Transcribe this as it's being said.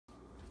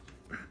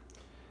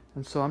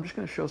And so I'm just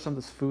gonna show some of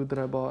this food that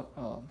I bought.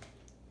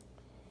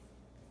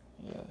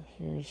 Yeah,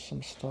 here's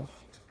some stuff.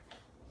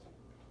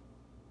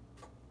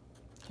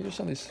 Here's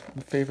some of these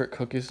favorite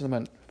cookies. These are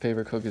my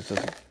favorite cookies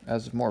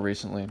as of more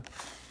recently.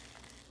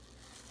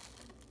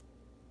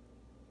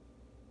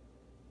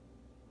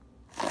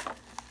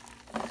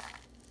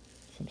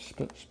 Some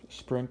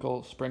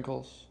sprinkles,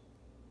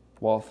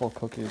 waffle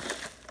cookies.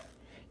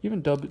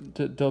 Even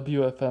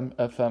WFM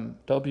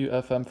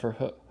for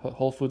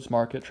Whole Foods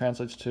Market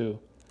translates to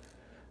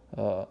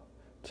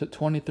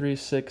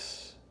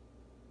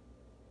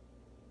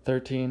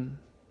 23,613.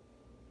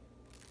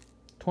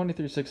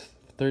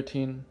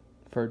 23,613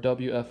 for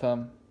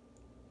WFM.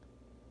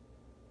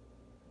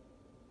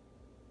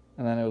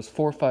 And then it was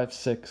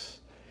 456.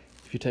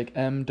 If you take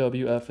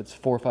MWF, it's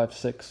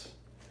 456.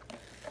 If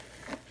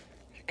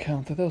you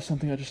count that, was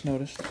something I just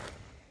noticed.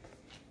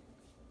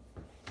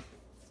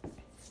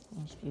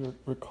 Let's be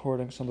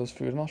recording some of this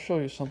food, and I'll show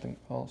you something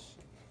else.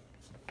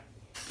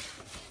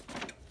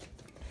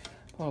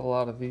 Bought a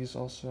lot of these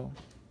also.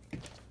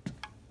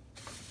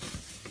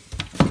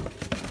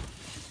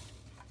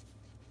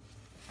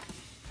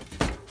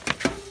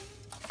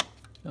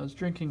 I was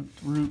drinking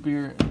root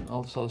beer and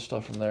all this other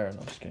stuff from there, and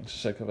I'm just getting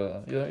sick of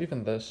it. You know,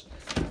 even this,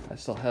 I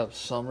still have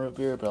some root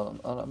beer, but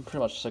I'm pretty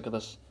much sick of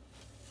this.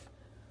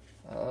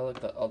 I like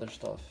that other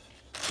stuff.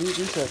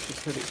 These are actually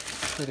pretty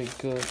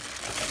good. I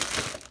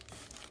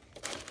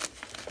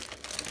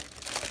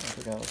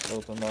forgot let's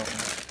open that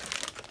one.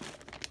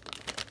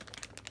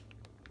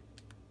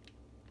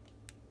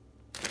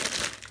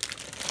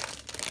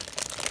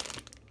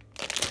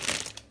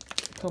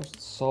 It comes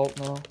with salt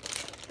now.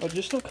 Oh,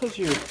 just because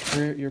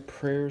your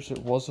prayers,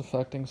 it was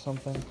affecting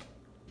something.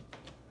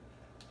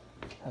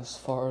 As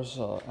far as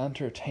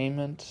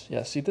entertainment,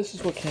 yeah. See, this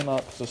is what came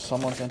out because of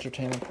someone's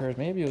entertainment prayers.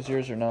 Maybe it was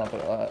yours or not,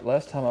 but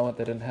last time I went,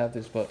 they didn't have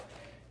these. But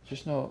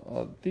just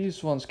know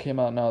these ones came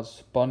out now.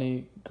 It's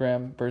Bunny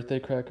Graham birthday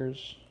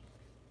crackers.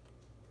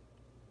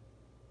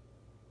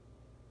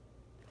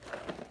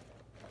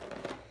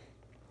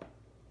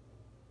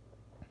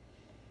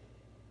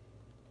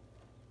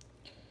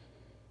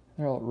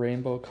 They're all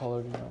rainbow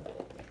colored, you know.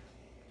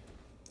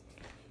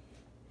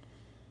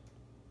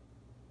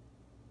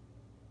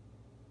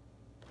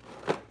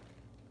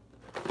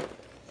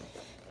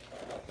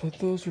 But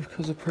those were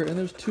because of prayer. And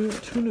there's two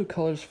new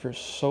colors for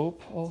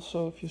soap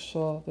also, if you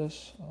saw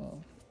this.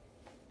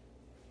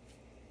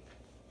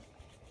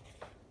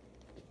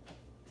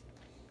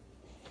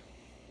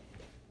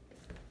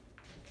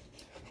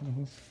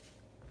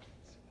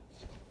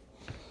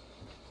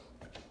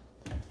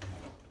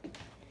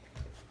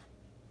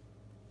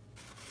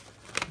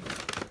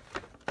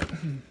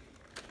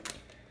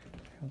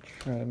 I'll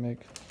try to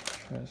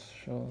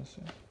show this.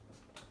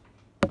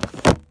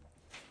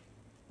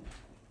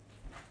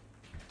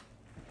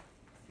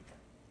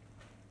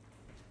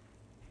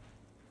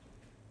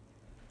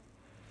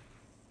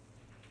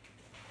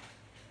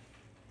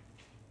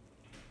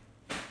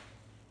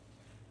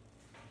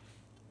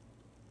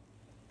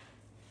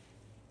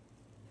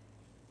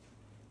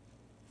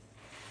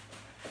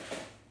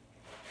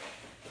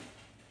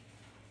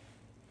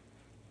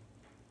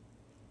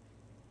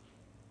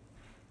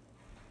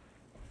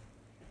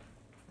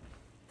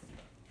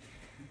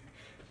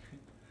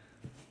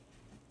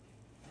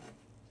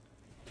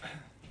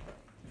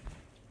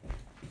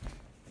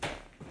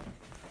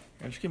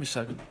 Just give me a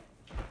second.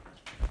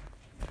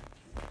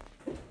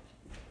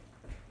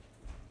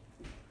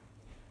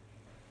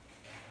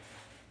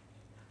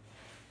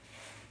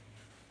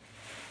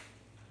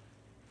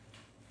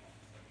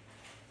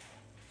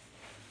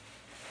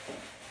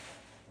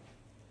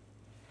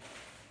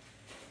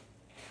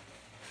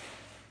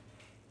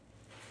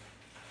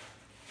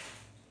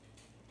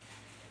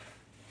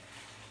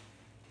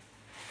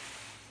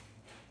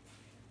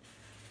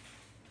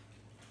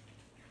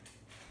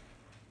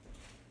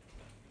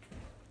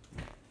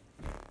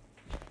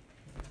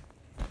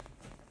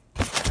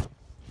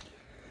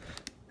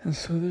 And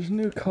so there's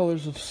new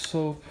colors of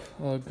soap,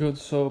 good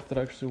soap that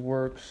actually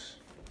works.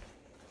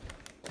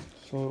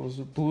 So it was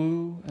a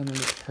blue, and then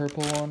this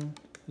purple one.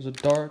 There's a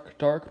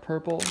dark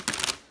purple,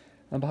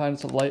 and behind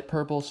it's a light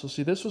purple. So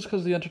see, this was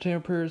because of the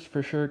entertainment prayers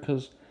for sure,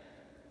 because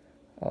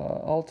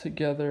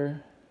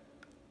altogether,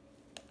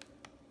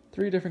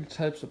 3 different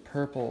types of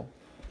purple.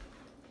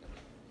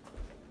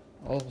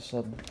 All of a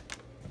sudden.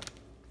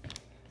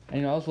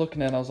 And you know, I was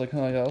looking at it, I was like,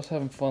 oh yeah, I was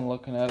having fun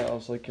looking at it. I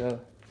was like,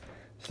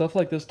 stuff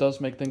like this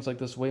does make things like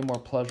this way more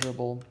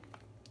pleasurable.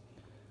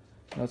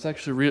 You know, it's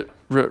actually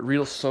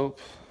real soap.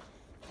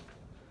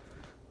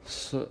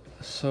 So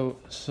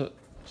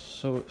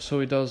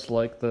he does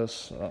like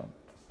this.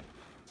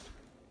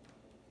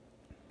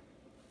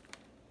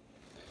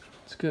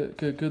 It's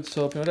good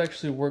soap. You know, it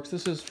actually works.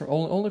 This is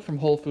only from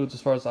Whole Foods as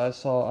far as I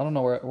saw. I don't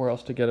know where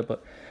else to get it,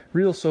 but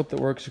real soap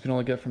that works you can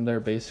only get from there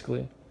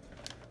basically.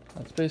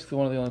 That's basically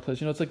one of the only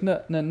places. You know, it's like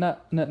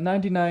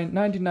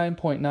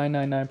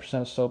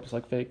 99.999% of soap is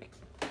like fake.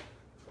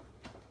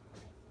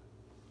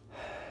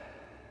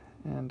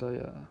 And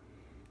hold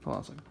on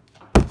a second.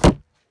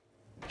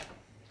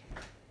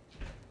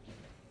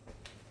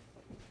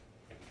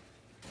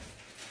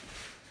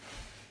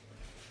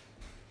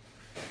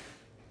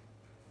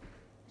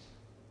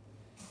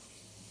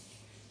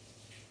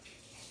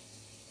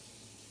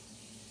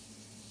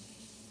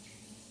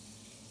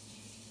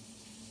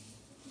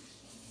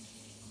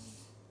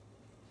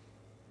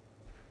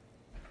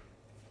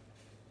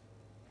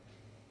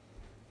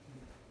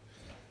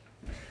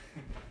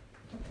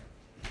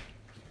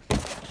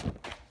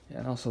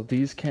 Also,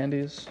 these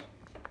candies.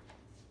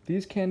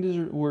 These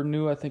candies were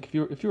new. I think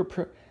if you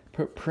were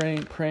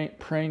praying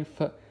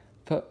for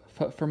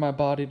my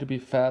body to be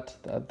fat,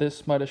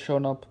 this might have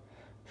shown up.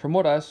 From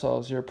what I saw, it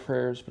was your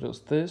prayers, but it was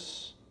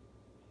this.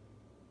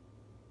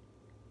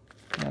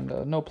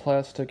 And no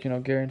plastic,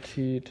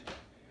 guaranteed.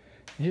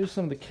 And here's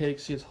some of the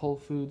cakes. See, it's Whole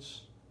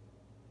Foods.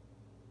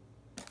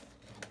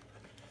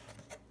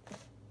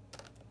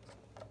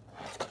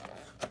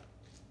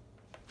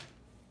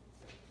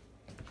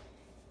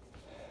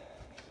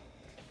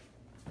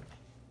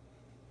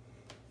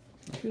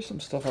 Here's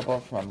some stuff I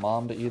bought for my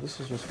mom to eat. This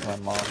is just for my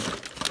mom.